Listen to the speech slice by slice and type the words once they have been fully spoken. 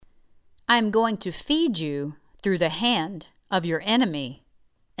I am going to feed you through the hand of your enemy.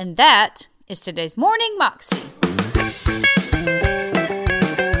 And that is today's Morning Moxie.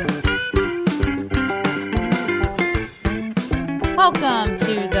 Welcome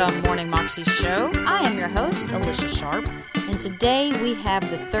to the Morning Moxie Show. I am your host, Alicia Sharp, and today we have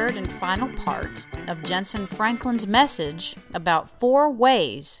the third and final part of Jensen Franklin's message about 4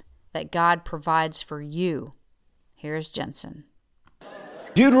 ways that God provides for you. Here's Jensen.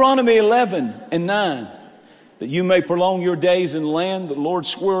 Deuteronomy 11:9, that you may prolong your days in the land the Lord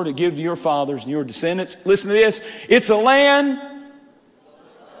swore to give to your fathers and your descendants. Listen to this. It's a land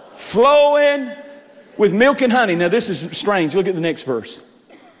flowing with milk and honey. Now this is strange. Look at the next verse.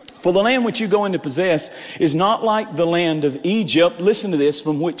 For the land which you go in to possess is not like the land of Egypt. Listen to this,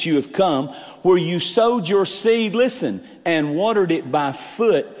 from which you have come, where you sowed your seed, listen, and watered it by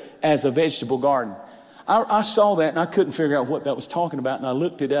foot as a vegetable garden. I saw that and I couldn't figure out what that was talking about, and I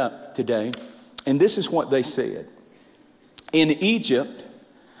looked it up today, and this is what they said. In Egypt,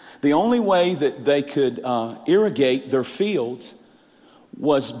 the only way that they could irrigate their fields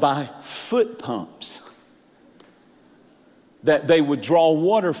was by foot pumps. That they would draw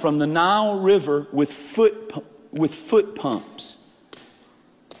water from the Nile River with foot pumps.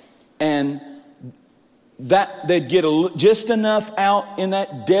 And that they'd get just enough out in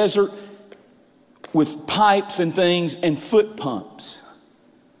that desert with pipes and things and foot pumps.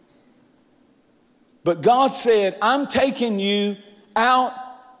 But God said, I'm taking you out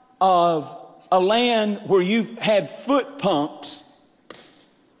of a land where you've had foot pumps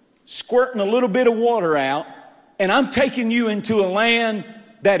squirting a little bit of water out, and I'm taking you into a land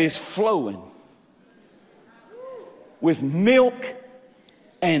that is flowing with milk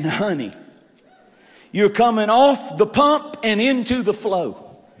and honey. You're coming off the pump and into the flow.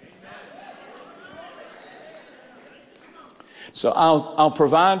 So I'll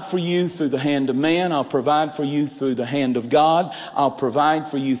provide for you through the hand of man. I'll provide for you through the hand of God. I'll provide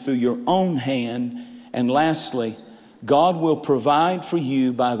for you through your own hand. And lastly, God will provide for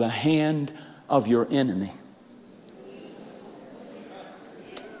you by the hand of your enemy.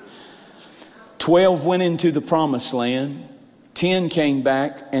 12 went into the promised land. 10 came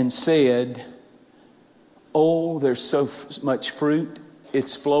back and said, oh, there's so much fruit.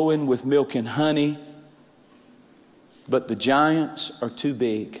 It's flowing with milk and honey. But the giants are too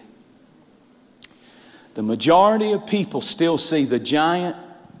big. The majority of people still see the giant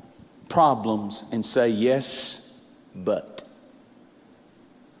problems and say, yes, but.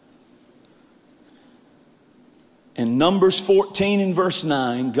 In Numbers 14 and verse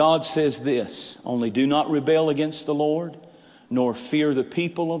 9, God says this, only do not rebel against the Lord, nor fear the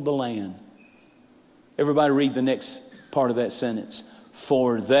people of the land. Everybody read the next part of that sentence.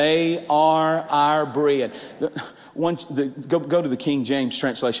 For they are our bread. Go to the King James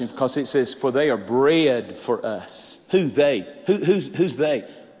translation, because it says, for they are bread for us. Who they? Who's they?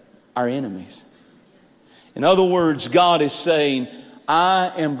 Our enemies. In other words, God is saying,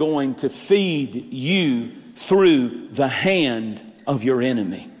 I am going to feed you through the hand of your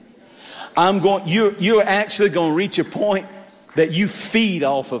enemy. You're actually going to reach a point that you feed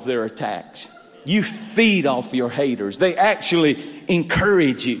off of their attacks. You feed off your haters. They actually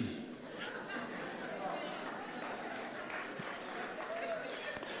encourage you.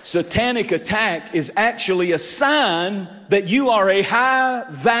 Satanic attack is actually a sign that you are a high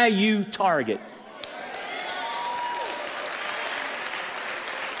value target.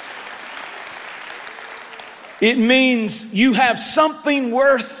 It means you have something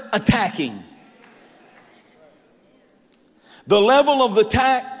worth attacking. The level of the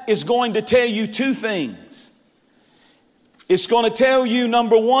attack is going to tell you 2 things. It's going to tell you,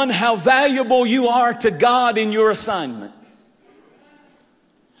 number 1, how valuable you are to God in your assignment.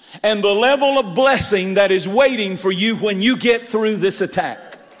 And the level of blessing that is waiting for you when you get through this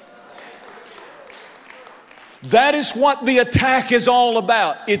attack. That is what the attack is all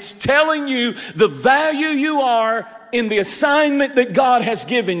about. It's telling you the value you are in the assignment that God has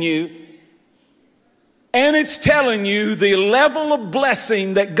given you. And it's telling you the level of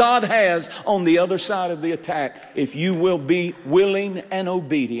blessing that God has on the other side of the attack. If you will be willing and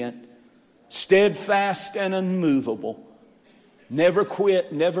obedient, steadfast and unmovable, never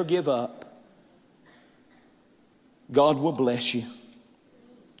quit, never give up, God will bless you.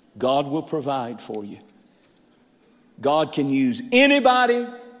 God will provide for you. God can use anybody,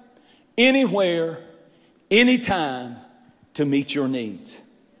 anywhere, anytime to meet your needs.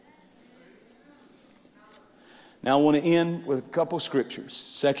 Now I want to end with a couple of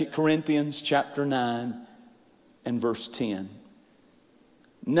scriptures. 2 Corinthians chapter 9 and verse 10.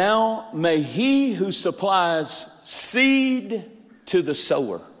 Now may he who supplies seed to the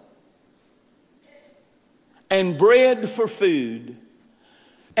sower and bread for food.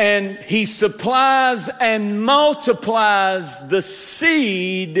 And He supplies and multiplies the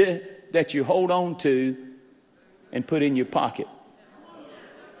seed that you hold on to and put in your pocket.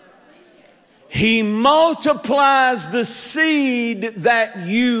 He multiplies the seed that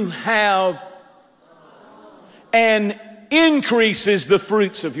you have and increases the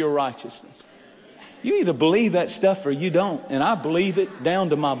fruits of your righteousness. You either believe that stuff or you don't. And I believe it down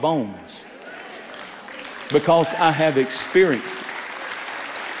to my bones because I have experienced it.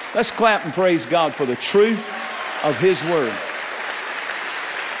 Let's clap and praise God for the truth of His Word.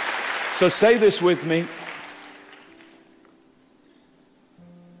 So say this with me.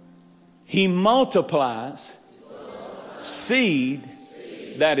 He multiplies seed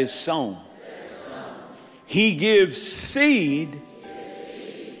that is sown. He gives seed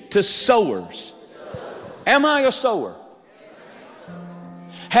to sowers. Am I a sower?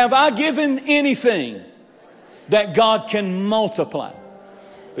 Have I given anything that God can multiply?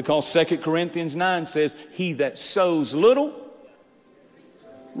 Because 2 Corinthians 9 says, he that sows little,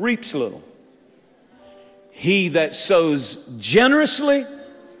 reaps little. He that sows generously,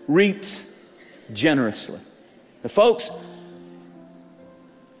 reaps generously. Now, folks,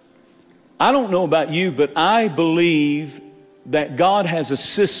 I don't know about you, but I believe that God has a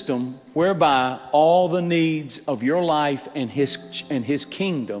system whereby all the needs of your life and His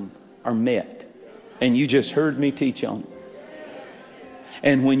kingdom are met. And you just heard me teach on it.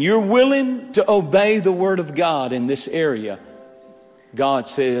 And when you're willing to obey the Word of God in this area, God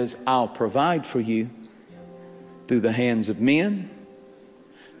says, I'll provide for you through the hands of men,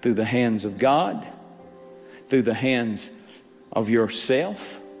 through the hands of God, through the hands of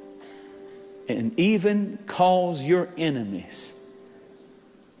yourself, and even cause your enemies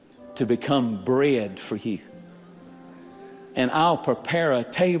to become bread for you. And I'll prepare a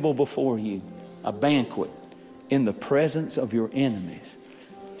table before you, a banquet in the presence of your enemies.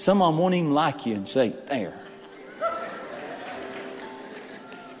 Some of them won't even like you and say, there.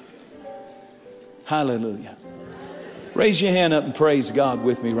 Hallelujah. Raise your hand up and praise God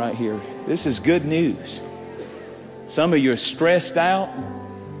with me right here. This is good news. Some of you are stressed out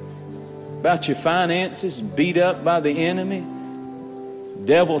about your finances and beat up by the enemy. The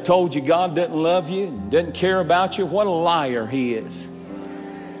devil told you God doesn't love you and doesn't care about you. What a liar he is.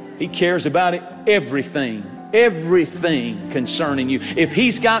 He cares about everything concerning you. If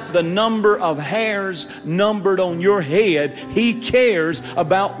He's got the number of hairs numbered on your head, He cares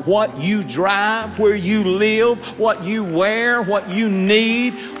about what you drive, where you live, what you wear, what you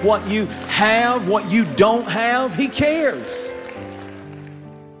need, what you have, what you don't have. He cares.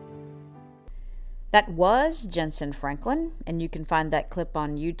 That was Jensen Franklin, and you can find that clip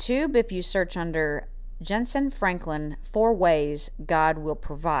on YouTube if you search under Jensen Franklin, 4 Ways God Will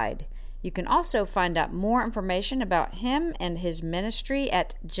Provide. You can also find out more information about him and his ministry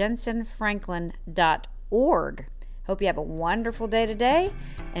at jensenfranklin.org. Hope you have a wonderful day today,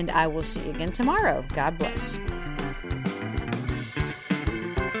 and I will see you again tomorrow. God bless.